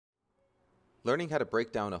Learning how to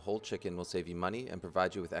break down a whole chicken will save you money and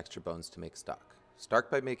provide you with extra bones to make stock.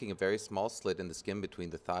 Start by making a very small slit in the skin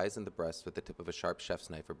between the thighs and the breast with the tip of a sharp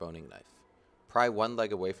chef's knife or boning knife. Pry one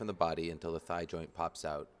leg away from the body until the thigh joint pops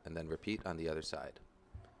out, and then repeat on the other side.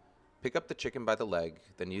 Pick up the chicken by the leg,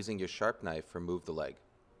 then using your sharp knife, remove the leg.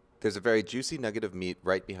 There's a very juicy nugget of meat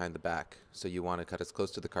right behind the back, so you want to cut as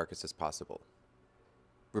close to the carcass as possible.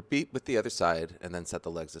 Repeat with the other side, and then set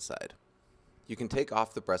the legs aside. You can take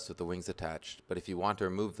off the breast with the wings attached, but if you want to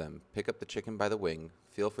remove them, pick up the chicken by the wing,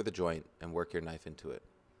 feel for the joint, and work your knife into it.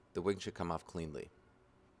 The wing should come off cleanly.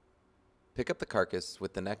 Pick up the carcass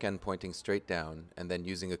with the neck end pointing straight down, and then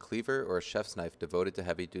using a cleaver or a chef's knife devoted to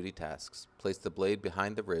heavy-duty tasks, place the blade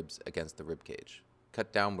behind the ribs against the rib cage.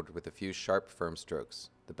 Cut downward with a few sharp, firm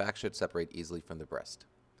strokes. The back should separate easily from the breast.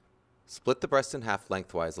 Split the breast in half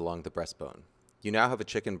lengthwise along the breastbone. You now have a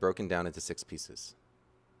chicken broken down into 6 pieces.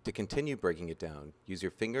 To continue breaking it down, use your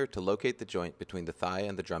finger to locate the joint between the thigh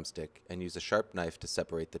and the drumstick, and use a sharp knife to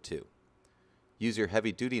separate the two. Use your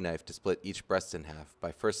heavy-duty knife to split each breast in half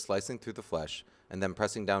by first slicing through the flesh and then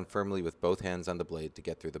pressing down firmly with both hands on the blade to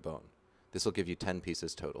get through the bone. This will give you 10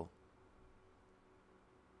 pieces total.